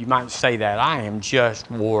tired. You might say that. I am just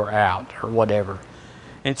wore out, or whatever.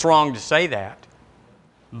 And it's wrong to say that.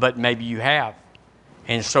 But maybe you have.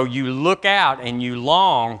 And so you look out and you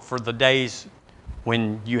long for the days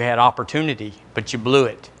when you had opportunity, but you blew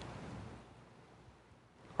it.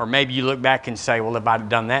 Or maybe you look back and say, well, if I'd have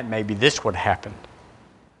done that, maybe this would have happened.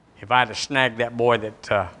 If I'd have snagged that boy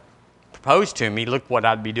that proposed to me, look what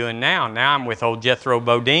I'd be doing now. Now I'm with old Jethro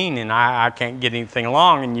Bodine, and I can't get anything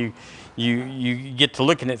along, and you get to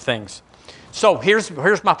looking at things. So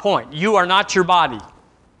here's my point. You are not your body.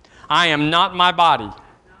 I am not my body.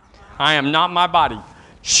 I am not my body.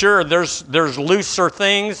 Sure, there's looser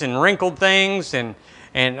things and wrinkled things, and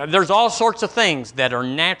there's all sorts of things that are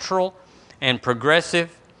natural and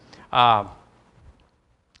progressive.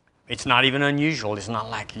 It's not even unusual. It's not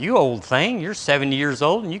like, you old thing, you're 70 years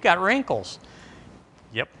old and you got wrinkles.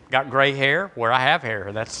 Yep, got gray hair where I have hair.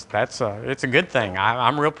 It's a good thing.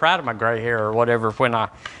 I'm real proud of my gray hair or whatever when I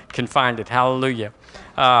can find it. Hallelujah.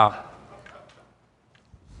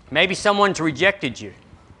 Maybe someone's rejected you,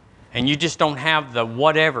 and you just don't have the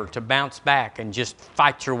whatever to bounce back and just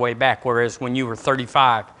fight your way back. Whereas when you were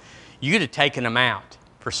 35, you'd have taken them out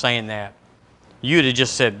for saying that. You'd have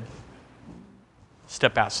just said,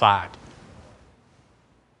 step outside.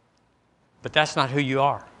 But that's not who you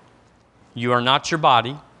are. You are not your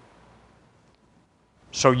body.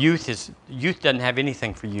 So youth doesn't have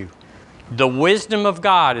anything for you. The wisdom of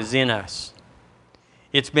God is in us.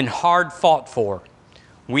 It's been hard fought for.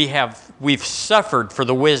 We've suffered for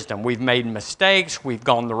the wisdom. We've made mistakes. We've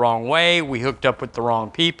gone the wrong way. We hooked up with the wrong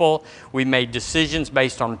people. We made decisions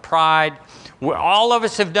based on pride. All of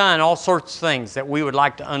us have done all sorts of things that we would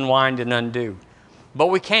like to unwind and undo. But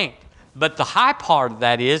we can't. But the high part of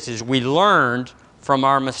that is we learned from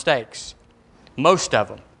our mistakes. Most of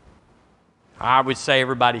them. I would say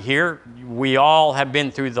everybody here, we all have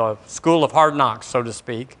been through the school of hard knocks, so to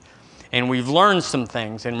speak. And we've learned some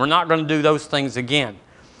things, and we're not going to do those things again.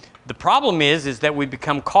 The problem is that we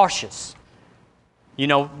become cautious. You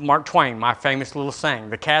know, Mark Twain, my famous little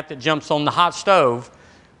saying, the cat that jumps on the hot stove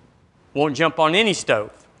won't jump on any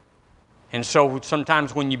stove. And so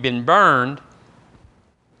sometimes when you've been burned,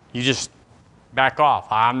 you just back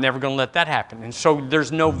off. I'm never going to let that happen. And so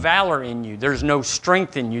there's no valor in you. There's no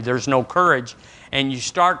strength in you. There's no courage. And you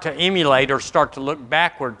start to emulate or start to look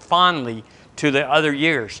backward fondly to the other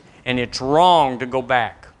years. And it's wrong to go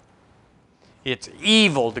back. It's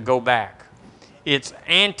evil to go back. It's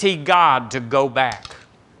anti-God to go back.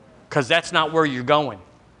 Because that's not where you're going.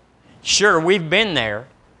 Sure, we've been there.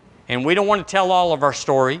 And we don't want to tell all of our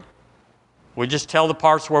story. We just tell the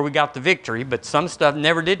parts where we got the victory. But some stuff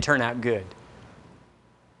never did turn out good.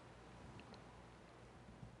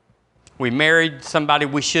 We married somebody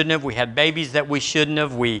we shouldn't have. We had babies that we shouldn't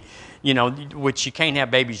have. Which you can't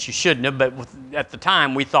have babies you shouldn't have. But at the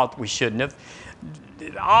time, we thought we shouldn't have.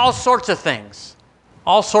 All sorts of things.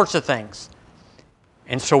 All sorts of things.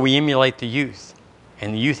 And so we emulate the youth.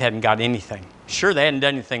 And the youth hadn't got anything. Sure, they hadn't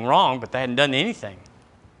done anything wrong, but they hadn't done anything.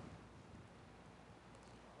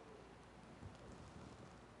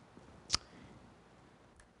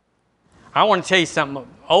 I want to tell you something.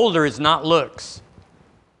 Older is not looks.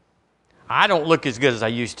 I don't look as good as I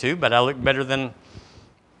used to, but I look better than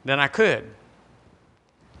I could.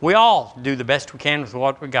 We all do the best we can with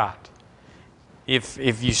what we got.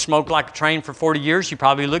 If you smoke like a train for 40 years, you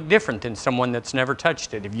probably look different than someone that's never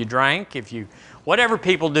touched it. If you drank, whatever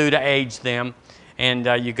people do to age them, and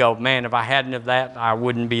you go, man, if I hadn't of that, I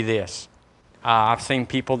wouldn't be this. I've seen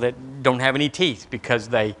people that don't have any teeth because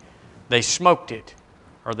they smoked it,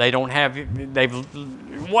 or they don't have,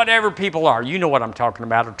 whatever people are, you know what I'm talking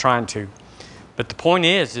about, or trying to. But the point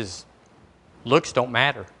is looks don't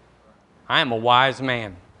matter. I am a wise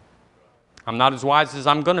man. I'm not as wise as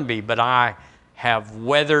I'm going to be, but I have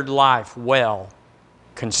weathered life well,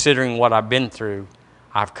 considering what I've been through.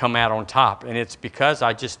 I've come out on top, and it's because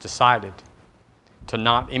I just decided to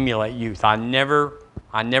not emulate youth. I never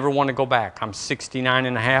want to go back. I'm 69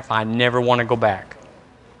 and a half. I never want to go back.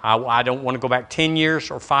 I don't want to go back 10 years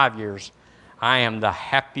or 5 years. I am the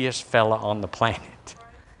happiest fella on the planet.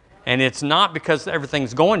 And it's not because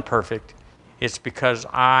everything's going perfect. It's because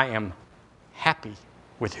I am happy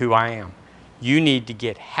with who I am. You need to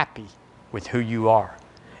get happy with who you are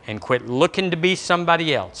and quit looking to be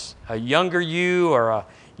somebody else, a younger you or a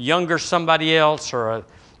younger somebody else, or a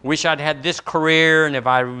wish I'd had this career and if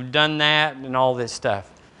I'd done that and all this stuff.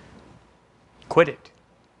 Quit it.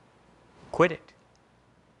 Quit it.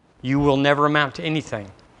 You will never amount to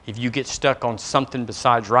anything if you get stuck on something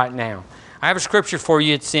besides right now. I have a scripture for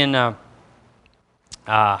you. It's in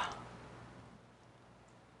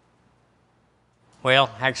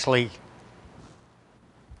actually,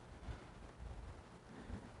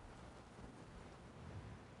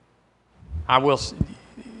 I will.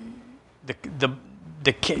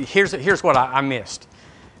 Here's what I missed.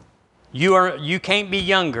 You can't be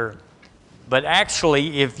younger, but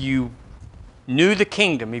actually, if you knew the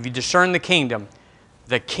kingdom, if you discern the kingdom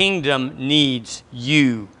needs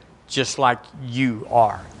you just like you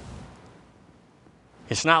are.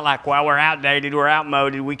 It's not like, well, we're outdated, we're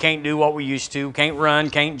outmoded, we can't do what we used to, can't run,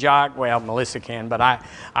 can't jog. Well, Melissa can, but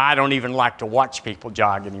I don't even like to watch people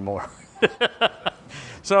jog anymore.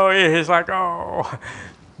 So it's like, oh.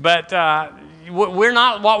 But we're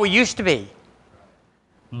not what we used to be.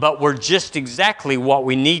 But we're just exactly what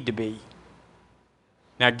we need to be.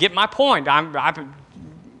 Now, get my point.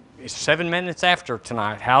 It's 7 minutes after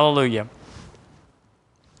tonight. Hallelujah.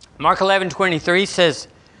 Mark 11:23 says,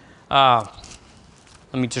 let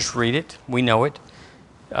me just read it. We know it.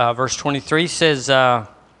 Verse 23 says, I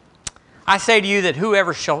say to you that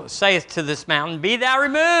whoever saith to this mountain, be thou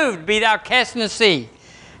removed, be thou cast in the sea,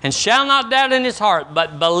 and shall not doubt in his heart,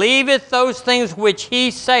 but believeth those things which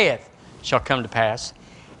he saith shall come to pass,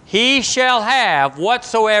 he shall have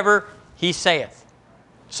whatsoever he saith.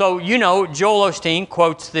 So, you know, Joel Osteen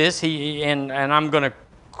quotes this, and I'm going to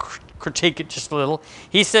critique it just a little.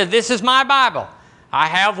 He said, this is my Bible. I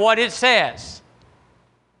have what it says.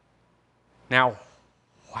 Now,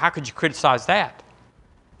 how could you criticize that?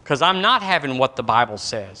 Because I'm not having what the Bible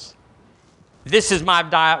says. This is my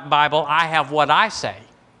Bible. I have what I say.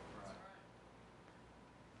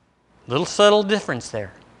 Little subtle difference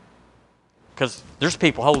there. Because there's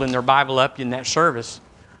people holding their Bible up in that service.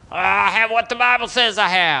 I have what the Bible says I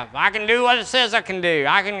have. I can do what it says I can do.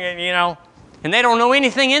 I can, you know. And they don't know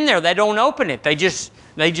anything in there. They don't open it.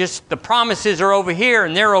 The promises are over here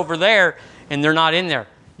and they're over there and they're not in there.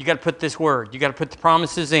 You got to put this word. You got to put the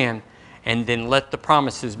promises in and then let the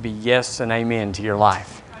promises be yes and amen to your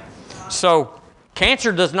life. So,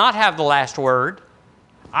 cancer does not have the last word.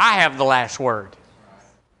 I have the last word.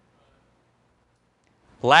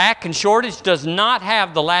 Lack and shortage does not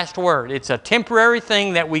have the last word. It's a temporary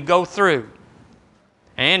thing that we go through.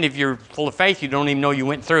 And if you're full of faith, you don't even know you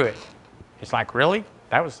went through it. It's like, really?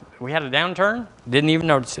 We had a downturn? Didn't even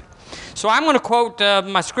notice it. So I'm going to quote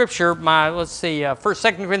my scripture, 2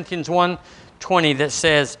 Corinthians 1:20 that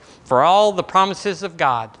says, for all the promises of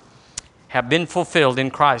God have been fulfilled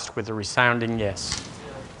in Christ with a resounding yes.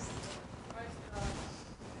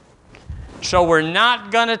 So we're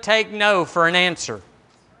not going to take no for an answer.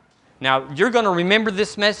 Now, you're going to remember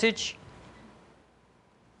this message.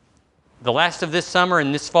 The last of this summer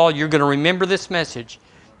and this fall, you're going to remember this message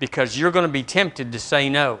because you're going to be tempted to say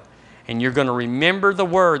no. And you're going to remember the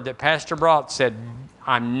word that Pastor Brought said,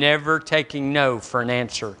 I'm never taking no for an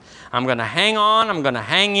answer. I'm going to hang on. I'm going to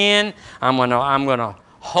hang in. I'm going to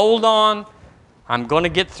hold on. I'm going to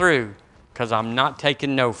get through because I'm not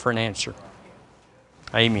taking no for an answer.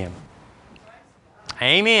 Amen.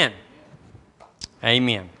 Amen.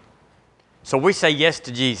 Amen. So we say yes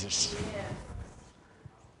to Jesus.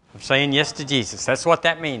 I'm saying yes to Jesus. That's what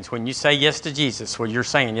that means. When you say yes to Jesus, well, you're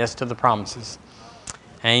saying yes to the promises.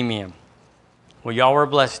 Amen. Well, y'all were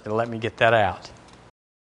blessed to let me get that out.